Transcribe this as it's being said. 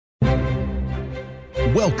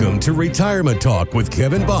Welcome to Retirement Talk with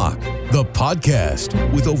Kevin Bach, the podcast.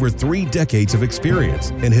 With over 3 decades of experience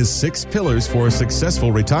and his 6 pillars for a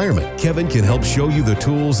successful retirement, Kevin can help show you the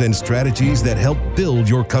tools and strategies that help build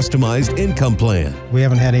your customized income plan. We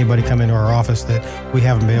haven't had anybody come into our office that we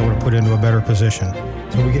haven't been able to put into a better position.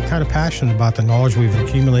 So we get kind of passionate about the knowledge we've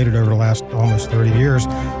accumulated over the last almost 30 years,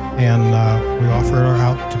 and we offer it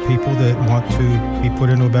out to people that want to be put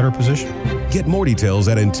into a better position. Get more details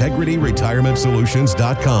at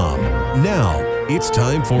IntegrityRetirementSolutions.com. Now, it's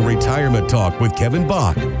time for Retirement Talk with Kevin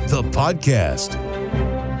Bach, the podcast.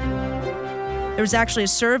 There was actually a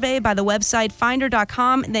survey by the website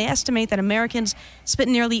Finder.com, and they estimate that Americans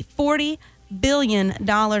spent nearly $40 billion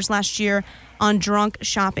last year on drunk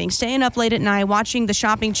shopping. Staying up late at night, watching the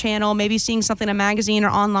shopping channel, maybe seeing something in a magazine or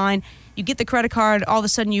online. You get the credit card, all of a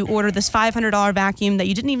sudden you order this $500 vacuum that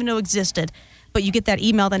you didn't even know existed, but you get that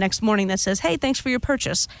email the next morning that says, hey, thanks for your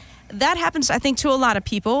purchase. That happens, I think, to a lot of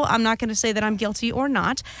people. I'm not going to say that I'm guilty or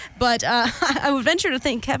not, but I would venture to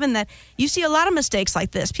think, Kevin, that you see a lot of mistakes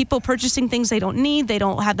like this. People purchasing things they don't need, they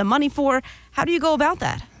don't have the money for. How do you go about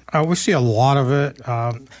that? We see a lot of it.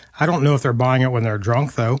 I don't know if they're buying it when they're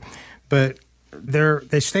drunk, though, but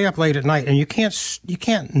they stay up late at night, and you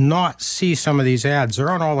can't not see some of these ads.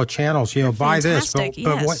 They're on all the channels. You know, buy this, but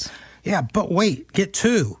yes. but wait, get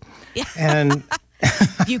 2. Yeah. And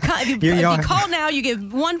if you call now, you get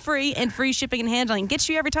 1 free and free shipping and handling. Gets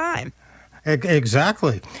you every time.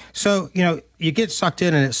 Exactly. So, you get sucked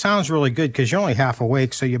in, and it sounds really good because you're only half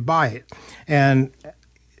awake, so you buy it. And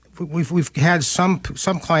we've had some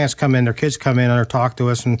clients come in, their kids come in and talk to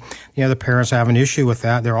us, and the parents have an issue with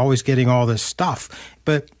that. They're always getting all this stuff,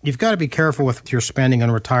 but you've got to be careful with your spending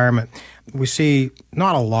in retirement. We see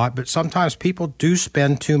not a lot, but sometimes people do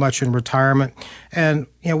spend too much in retirement, and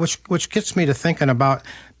which gets me to thinking about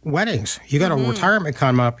weddings. You got a retirement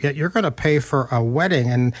coming up, yet you're going to pay for a wedding,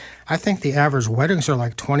 and I think the average weddings are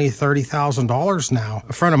like $20,000-$30,000 now.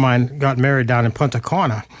 A friend of mine got married down in Punta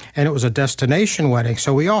Cana, and it was a destination wedding,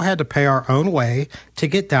 so we all had to pay our own way to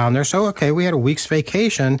get down there. So, we had a week's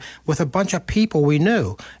vacation with a bunch of people we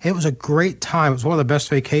knew. It was a great time. It was one of the best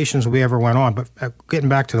vacations we ever went on. But getting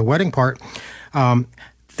back to the wedding part,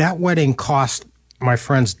 that wedding cost my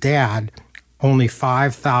friend's dad only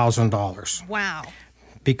 $5,000. Wow.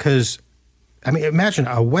 Because, imagine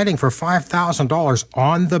a wedding for $5,000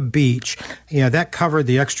 on the beach. That covered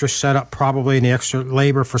the extra setup probably and the extra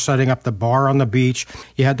labor for setting up the bar on the beach.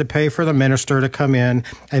 You had to pay for the minister to come in.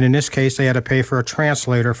 And in this case, they had to pay for a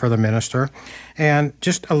translator for the minister. And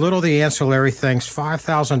just a little of the ancillary things,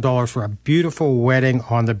 $5,000 for a beautiful wedding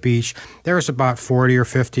on the beach. There was about 40 or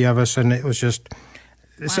 50 of us, and it was just...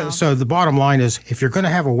 Wow. So the bottom line is, if you're going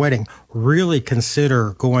to have a wedding, really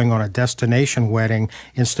consider going on a destination wedding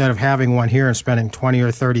instead of having one here and spending $20,000 or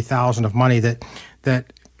 $30,000 of money that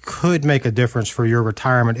could make a difference for your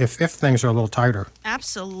retirement if things are a little tighter.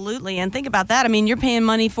 Absolutely. And think about that. You're paying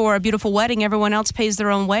money for a beautiful wedding. Everyone else pays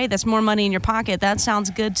their own way. That's more money in your pocket. That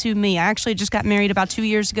sounds good to me. I actually just got married about 2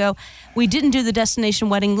 years ago. We didn't do the destination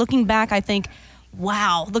wedding. Looking back, I think,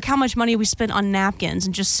 wow, look how much money we spent on napkins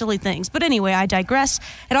and just silly things. But anyway, I digress.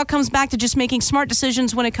 It all comes back to just making smart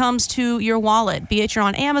decisions when it comes to your wallet. Be it you're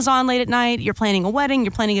on Amazon late at night, you're planning a wedding,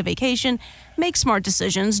 you're planning a vacation. Make smart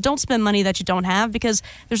decisions. Don't spend money that you don't have, because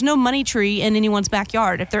there's no money tree in anyone's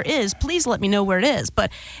backyard. If there is, please let me know where it is.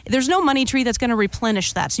 But there's no money tree that's going to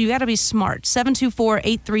replenish that. So you got to be smart.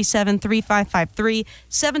 724-837-3553.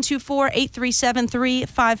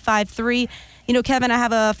 724-837-3553. Kevin, I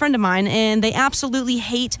have a friend of mine, and they absolutely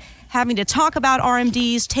hate having to talk about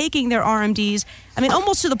RMDs, taking their RMDs.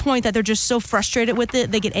 Almost to the point that they're just so frustrated with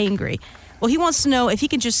it, they get angry. Well, he wants to know if he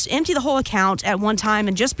can just empty the whole account at one time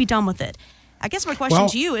and just be done with it. I guess my question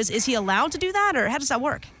to you is he allowed to do that, or how does that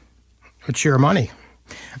work? It's your money.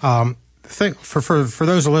 For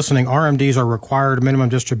those listening, RMDs are required minimum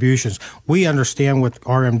distributions. We understand what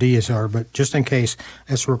RMDs are, but just in case,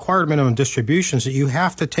 it's required minimum distributions that you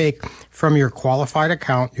have to take from your qualified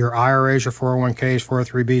account, your IRAs, your 401ks,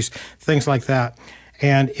 403bs, things like that.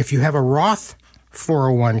 And if you have a Roth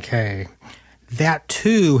 401k, that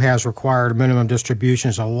too has required minimum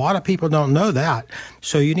distributions. A lot of people don't know that.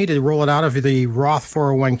 So you need to roll it out of the Roth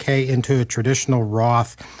 401k into a traditional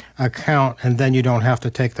Roth account, and then you don't have to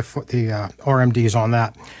take the RMDs on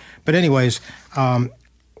that. But anyways,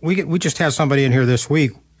 we just had somebody in here this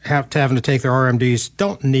week having to take their RMDs.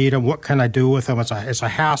 Don't need them. What can I do with them? It's a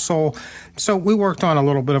hassle. So we worked on a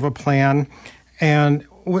little bit of a plan, and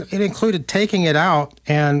it included taking it out,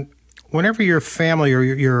 and whenever your family or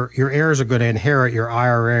your heirs are going to inherit your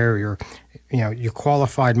IRA or your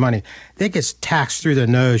qualified money, that gets taxed through the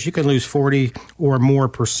nose. You can lose 40 or more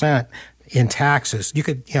percent in taxes. You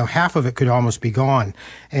could, half of it could almost be gone.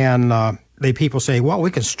 And people say, well, we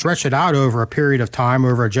can stretch it out over a period of time,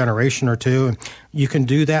 over a generation or two. And you can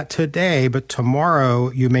do that today, but tomorrow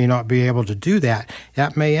you may not be able to do that.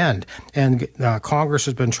 That may end. And Congress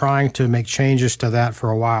has been trying to make changes to that for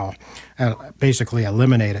a while and basically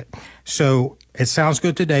eliminate it. So it sounds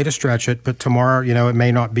good today to stretch it, but tomorrow, it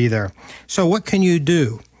may not be there. So what can you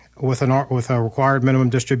do with a required minimum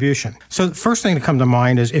distribution? So the first thing to come to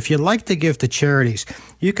mind is if you'd like to give to charities,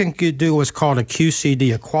 you can do what's called a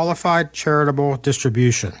QCD, a Qualified Charitable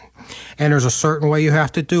Distribution. And there's a certain way you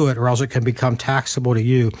have to do it or else it can become taxable to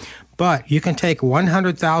you. But you can take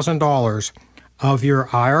 $100,000 of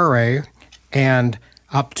your IRA and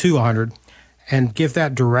up to $100,000 and give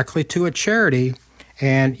that directly to a charity,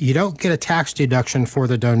 and you don't get a tax deduction for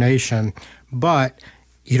the donation, but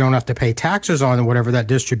you don't have to pay taxes on whatever that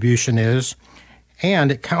distribution is, and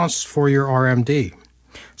it counts for your RMD.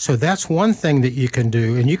 So that's one thing that you can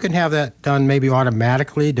do, and you can have that done maybe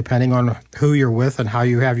automatically depending on who you're with and how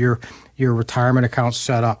you have your retirement account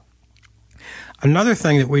set up. Another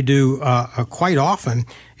thing that we do quite often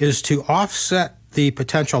is to offset the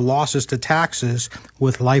potential losses to taxes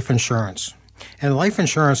with life insurance. And life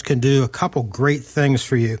insurance can do a couple great things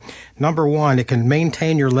for you. Number one, it can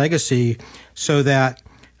maintain your legacy so that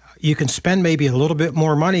you can spend maybe a little bit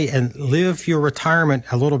more money and live your retirement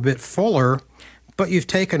a little bit fuller, but you've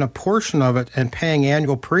taken a portion of it and paying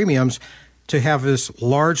annual premiums to have this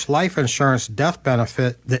large life insurance death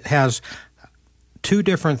benefit that has two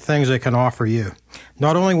different things it can offer you.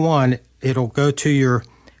 Not only one, it'll go to your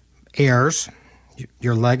heirs.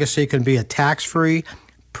 Your legacy can be a tax-free,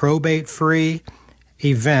 probate-free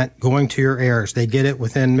event going to your heirs. They get it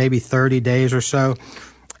within maybe 30 days or so,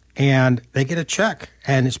 and they get a check,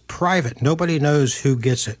 and it's private. Nobody knows who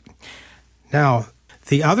gets it. Now,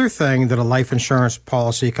 the other thing that a life insurance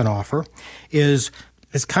policy can offer is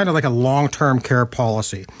it's kind of like a long-term care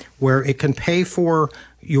policy where it can pay for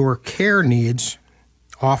your care needs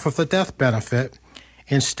off of the death benefit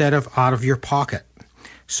instead of out of your pocket.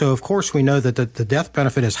 So, of course, we know that the death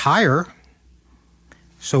benefit is higher,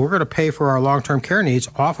 so we're going to pay for our long-term care needs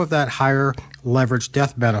off of that higher leveraged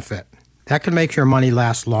death benefit. That can make your money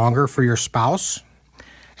last longer for your spouse.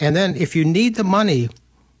 And then if you need the money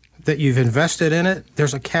that you've invested in it,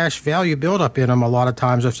 there's a cash value buildup in them a lot of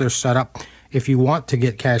times if they're set up, if you want to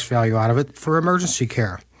get cash value out of it for emergency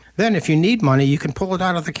care. Then if you need money, you can pull it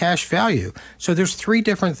out of the cash value. So there's three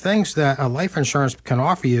different things that a life insurance can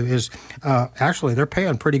offer you is actually they're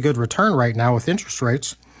paying pretty good return right now with interest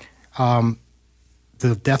rates.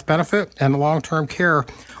 The death benefit and the long-term care,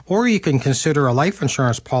 or you can consider a life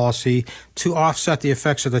insurance policy to offset the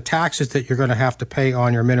effects of the taxes that you're going to have to pay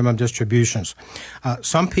on your minimum distributions.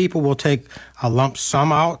 Some people will take a lump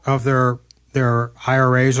sum out of their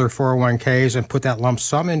IRAs or 401ks and put that lump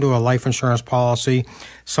sum into a life insurance policy.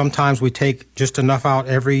 Sometimes we take just enough out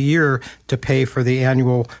every year to pay for the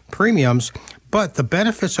annual premiums. But the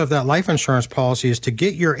benefits of that life insurance policy is to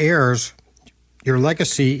get your heirs, your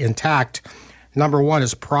legacy intact. Number one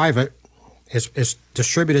is private. It's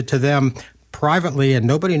distributed to them privately, and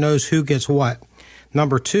nobody knows who gets what.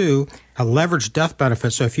 Number two, a leveraged death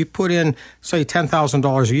benefit. So if you put in, say,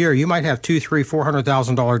 $10,000 a year, you might have $200,000,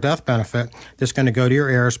 $400,000 death benefit that's going to go to your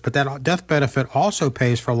heirs. But that death benefit also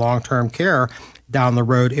pays for long-term care down the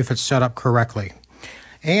road if it's set up correctly.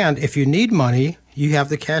 And if you need money, you have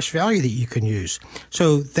the cash value that you can use.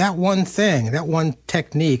 So that one thing, that one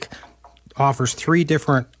technique offers three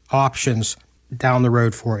different options down the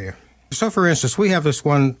road for you. So, for instance, we have this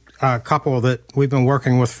one couple that we've been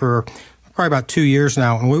working with for probably about 2 years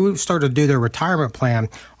now. And when we started to do their retirement plan,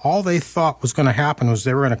 all they thought was going to happen was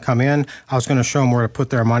they were going to come in, I was going to show them where to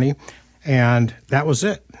put their money, and that was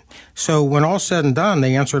it. So when all said and done,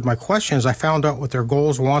 they answered my questions. I found out what their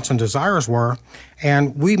goals, wants, and desires were,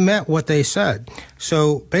 and we met what they said.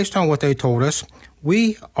 So based on what they told us,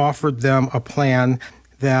 we offered them a plan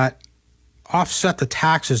that offset the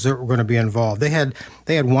taxes that were going to be involved. They had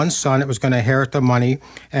one son that was going to inherit the money,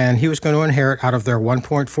 and he was going to inherit out of their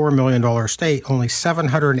 $1.4 million estate only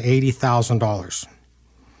 $780,000.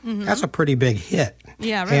 Mm-hmm. That's a pretty big hit.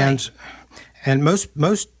 Yeah, really. And most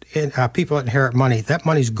people that inherit money, that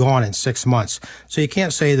money's gone in 6 months. So you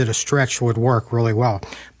can't say that a stretch would work really well.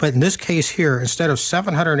 But in this case here, instead of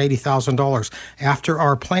 $780,000, after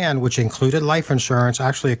our plan, which included life insurance,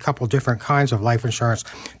 actually a couple different kinds of life insurance,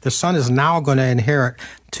 the son is now going to inherit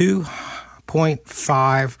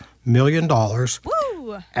 $2.5 million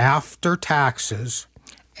after taxes.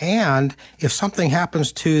 And if something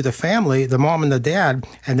happens to the family, the mom and the dad,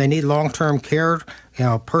 and they need long-term care,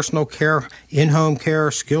 personal care, in-home care,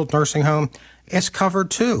 skilled nursing home, it's covered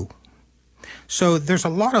too. So there's a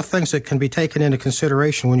lot of things that can be taken into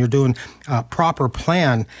consideration when you're doing a proper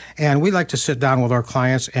plan. And we like to sit down with our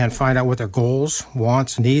clients and find out what their goals,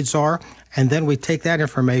 wants, needs are. And then we take that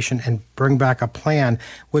information and bring back a plan,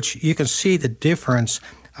 which you can see the difference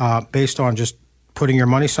based on just putting your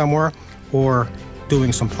money somewhere or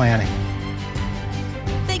doing some planning.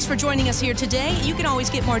 Thanks for joining us here today. You can always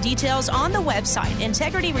get more details on the website,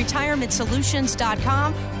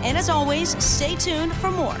 integrityretirementsolutions.com. And as always, stay tuned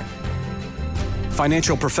for more.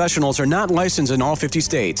 Financial professionals are not licensed in all 50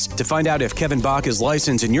 states. To find out if Kevin Bach is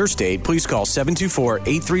licensed in your state, please call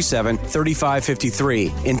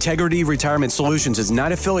 724-837-3553. Integrity Retirement Solutions is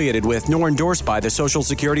not affiliated with nor endorsed by the Social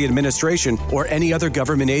Security Administration or any other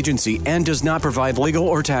government agency and does not provide legal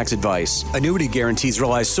or tax advice. Annuity guarantees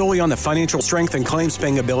rely solely on the financial strength and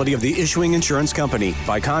claims-paying ability of the issuing insurance company.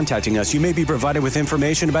 By contacting us, you may be provided with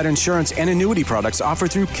information about insurance and annuity products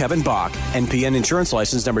offered through Kevin Bach, NPN Insurance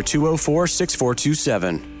License number 2046427.